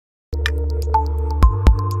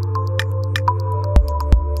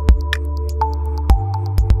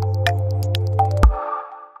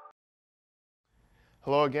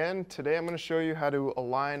Hello again. Today I'm going to show you how to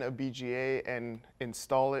align a BGA and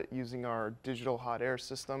install it using our digital hot air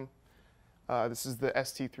system. This is the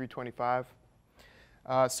ST325.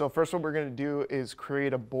 So first what we're going to do is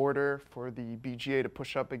create a border for the BGA to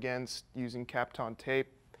push up against using Kapton tape.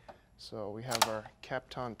 So we have our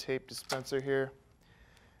Kapton tape dispenser here.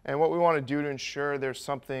 And what we want to do to ensure there's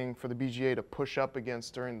something for the BGA to push up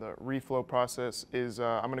against during the reflow process is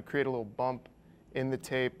I'm going to create a little bump in the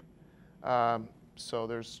tape. So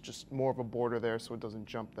there's just more of a border there so it doesn't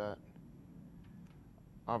jump that.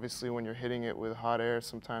 Obviously when you're hitting it with hot air,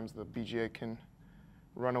 sometimes the BGA can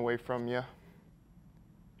run away from you.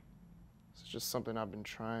 It's just something I've been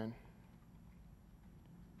trying.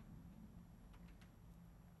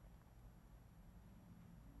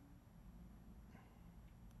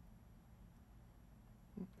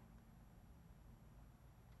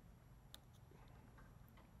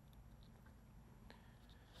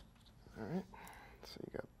 All right, so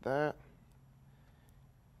you got that.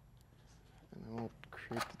 And then we'll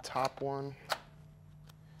create the top one.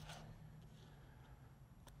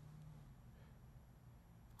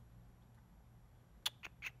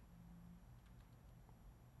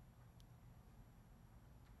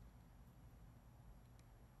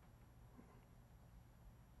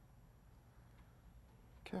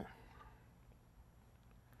 Okay.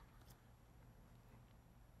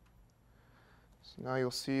 So now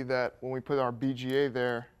you'll see that when we put our BGA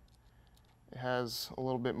there, it has a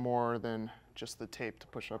little bit more than just the tape to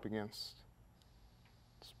push up against.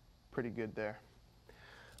 It's pretty good there.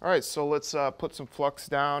 All right, so let's put some flux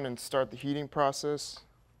down and start the heating process.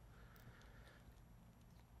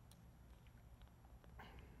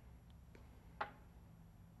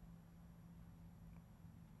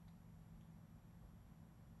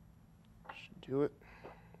 Should do it.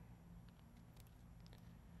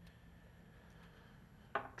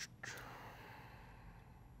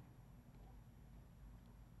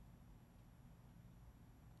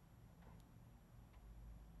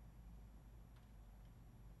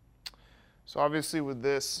 So obviously with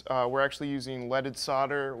this, we're actually using leaded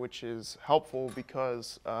solder, which is helpful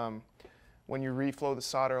because when you reflow the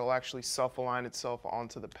solder, it'll actually self-align itself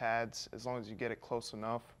onto the pads as long as you get it close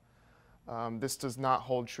enough. This does not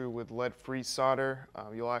hold true with lead-free solder.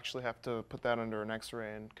 You'll actually have to put that under an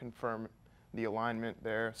X-ray and confirm the alignment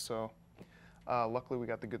there. So luckily we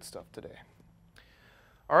got the good stuff today.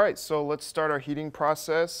 All right, so let's start our heating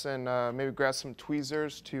process and maybe grab some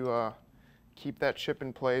tweezers to keep that chip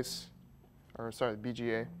in place. Or sorry, the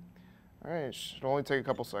BGA. All right, it should only take a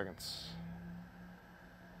couple seconds.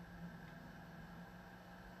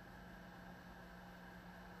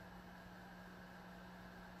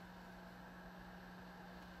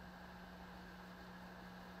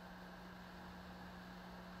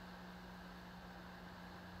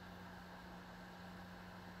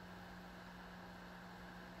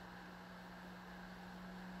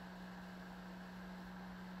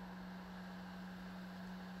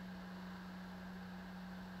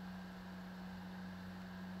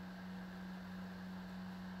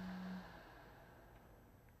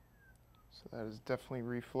 So that is definitely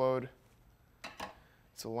reflowed.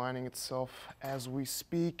 It's aligning itself as we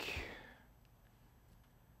speak.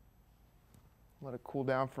 Let it cool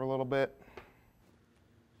down for a little bit.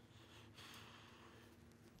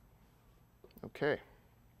 Okay.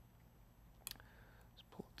 Let's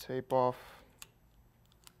pull the tape off.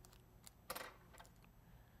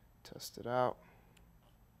 Test it out.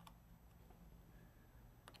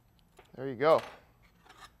 There you go.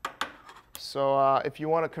 So if you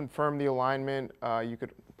want to confirm the alignment, you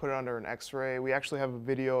could put it under an X-ray. We actually have a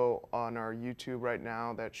video on our YouTube right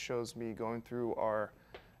now that shows me going through our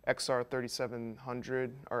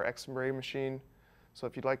XR3700, our X-ray machine. So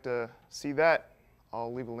if you'd like to see that,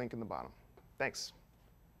 I'll leave a link in the bottom. Thanks.